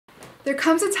There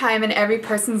comes a time in every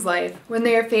person's life when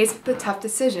they are faced with a tough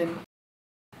decision.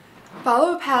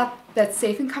 Follow a path that's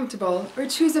safe and comfortable, or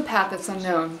choose a path that's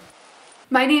unknown.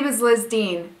 My name is Liz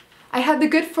Dean. I had the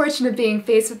good fortune of being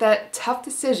faced with that tough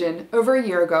decision over a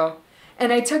year ago,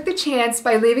 and I took the chance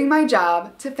by leaving my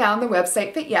job to found the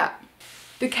website FitYap.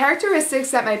 The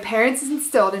characteristics that my parents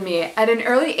instilled in me at an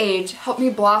early age helped me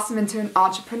blossom into an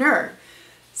entrepreneur,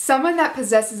 someone that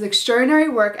possesses extraordinary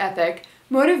work ethic,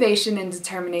 motivation, and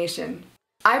determination.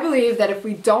 I believe that if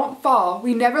we don't fall,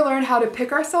 we never learn how to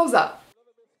pick ourselves up.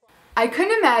 I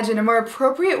couldn't imagine a more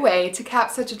appropriate way to cap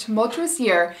such a tumultuous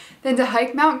year than to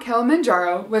hike Mount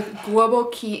Kilimanjaro with global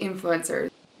key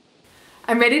influencers.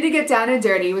 I'm ready to get down and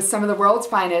dirty with some of the world's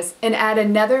finest and add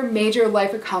another major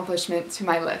life accomplishment to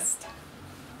my list.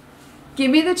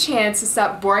 Give me the chance to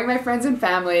stop boring my friends and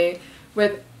family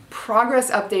with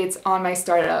progress updates on my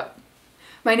startup.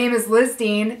 My name is Liz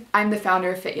Dean. I'm the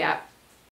founder of FitYap.